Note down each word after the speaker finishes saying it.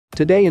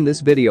Today in this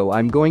video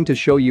I'm going to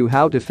show you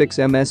how to fix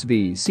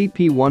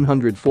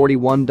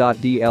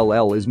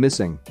MSVCP141.dll is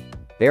missing.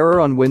 Error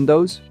on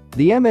Windows?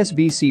 The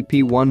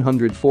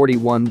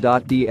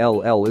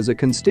MSVCP141.dll is a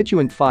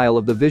constituent file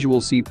of the Visual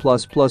C++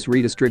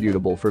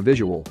 redistributable for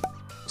Visual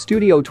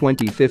Studio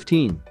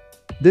 2015.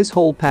 This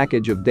whole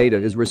package of data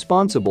is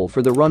responsible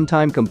for the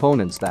runtime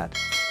components that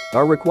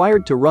are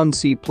required to run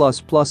C++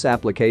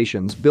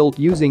 applications built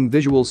using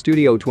Visual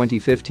Studio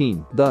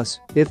 2015. Thus,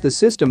 if the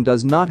system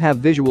does not have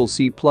Visual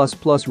C++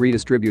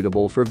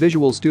 redistributable for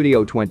Visual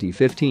Studio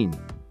 2015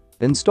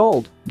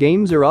 installed,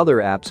 games or other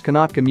apps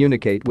cannot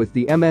communicate with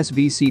the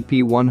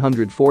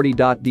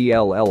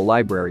MSVCP140.dll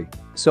library.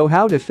 So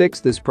how to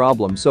fix this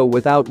problem? So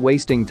without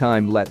wasting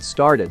time, let's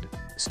start it.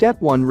 Step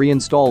 1.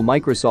 Reinstall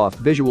Microsoft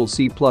Visual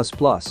C++.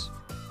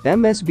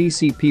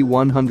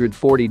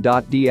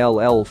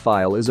 MSVCP140.dll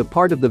file is a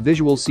part of the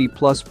Visual C++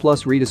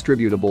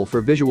 redistributable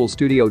for Visual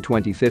Studio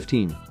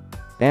 2015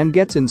 and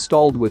gets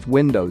installed with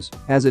Windows,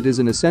 as it is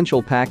an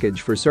essential package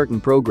for certain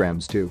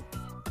programs to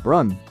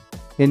run.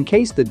 In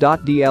case the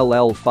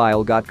 .dll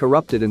file got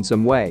corrupted in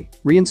some way,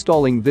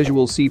 reinstalling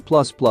Visual C++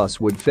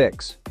 would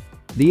fix.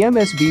 The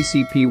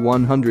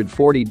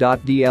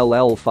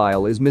MSVCP140.dll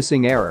file is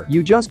missing error.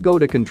 You just go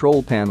to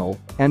Control Panel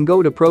and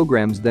go to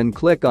Programs, then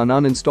click on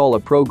Uninstall a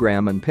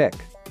program and pick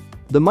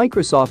the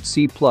Microsoft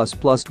C++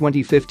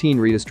 2015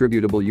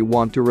 redistributable you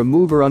want to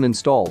remove or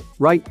uninstall.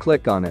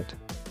 Right-click on it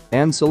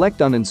and select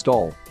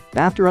Uninstall.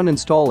 After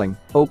uninstalling,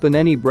 open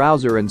any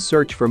browser and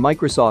search for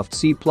Microsoft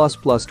C++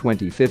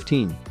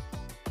 2015.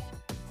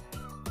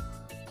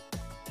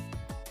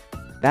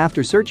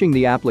 After searching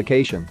the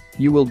application,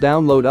 you will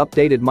download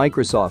updated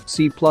Microsoft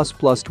C++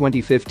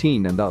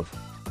 2015 and of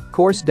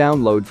course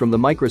download from the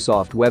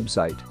Microsoft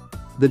website.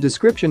 The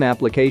description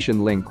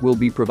application link will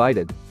be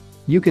provided.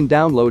 You can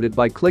download it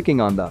by clicking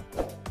on the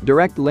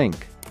direct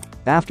link.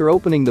 After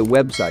opening the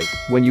website,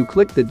 when you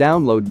click the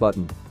download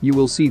button, you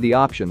will see the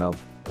option of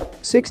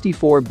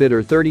 64-bit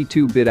or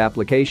 32-bit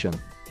application.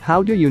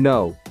 How do you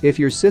know if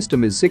your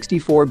system is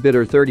 64-bit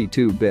or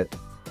 32-bit?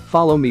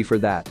 Follow me for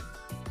that.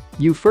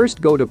 You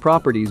first go to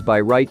Properties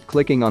by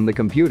right-clicking on the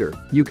computer.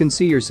 You can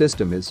see your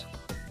system is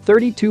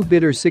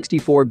 32-bit or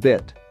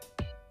 64-bit.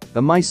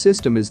 My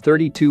system is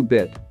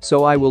 32-bit,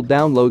 so I will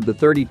download the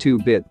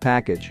 32-bit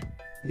package.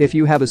 If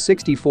you have a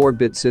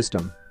 64-bit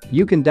system,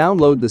 you can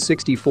download the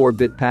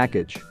 64-bit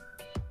package.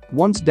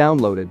 Once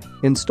downloaded,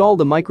 install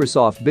the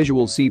Microsoft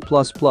Visual C++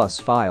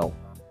 file.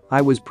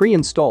 I was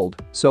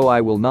pre-installed, so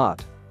I will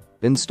not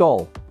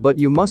install, but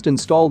you must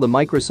install the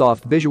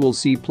Microsoft Visual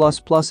C++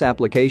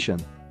 application.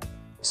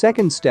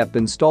 Second step,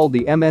 install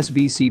the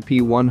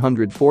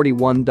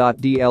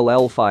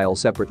MSVCP141.dll file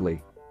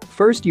separately.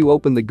 First you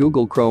open the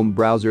Google Chrome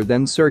browser,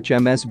 then search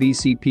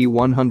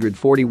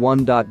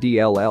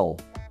MSVCP141.dll.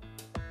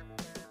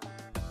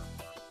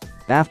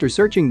 After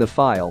searching the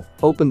file,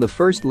 open the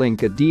first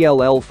link at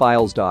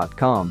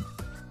dllfiles.com.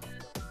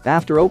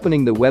 After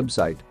opening the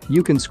website,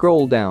 you can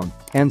scroll down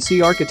and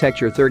see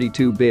Architecture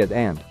 32-bit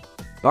and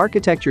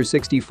Architecture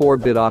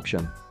 64-bit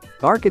option.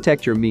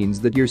 Architecture means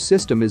that your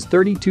system is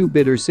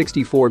 32-bit or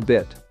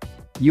 64-bit.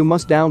 You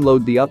must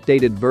download the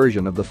updated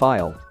version of the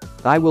file.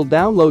 I will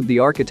download the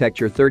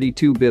Architecture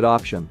 32-bit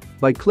option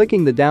by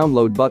clicking the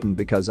download button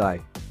because I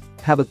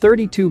have a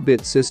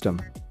 32-bit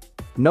system.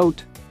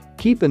 Note: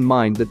 keep in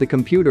mind that the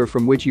computer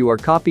from which you are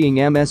copying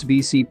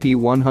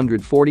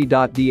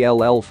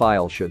MSVCP140.dll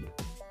file should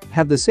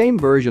have the same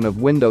version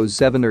of Windows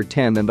 7 or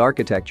 10 and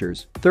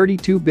architectures,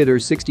 32-bit or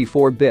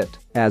 64-bit,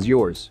 as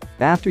yours.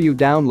 After you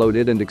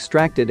downloaded and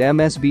extracted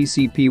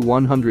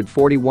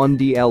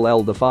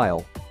MSVCP141.dll the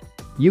file,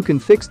 you can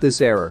fix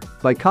this error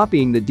by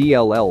copying the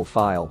DLL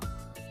file.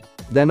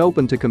 Then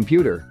open to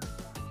Computer.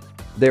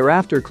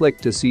 Thereafter click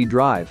to C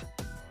Drive.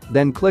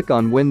 Then click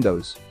on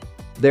Windows.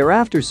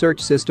 Thereafter search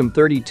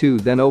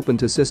System32, then open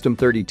to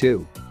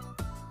System32.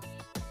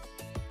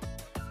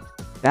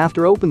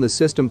 After open the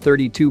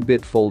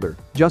System32-bit folder,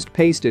 just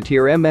paste it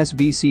here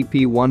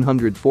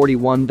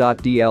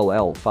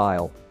MSVCP141.dll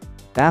file.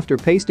 After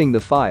pasting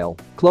the file,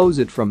 close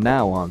it from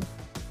now on.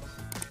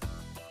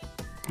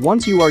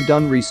 Once you are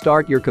done,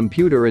 restart your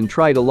computer and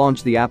try to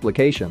launch the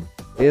application.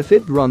 If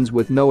it runs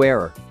with no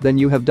error, then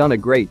you have done a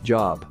great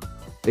job.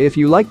 If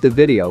you liked the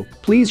video,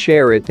 please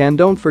share it and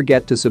don't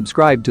forget to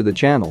subscribe to the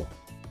channel.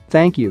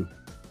 Thank you.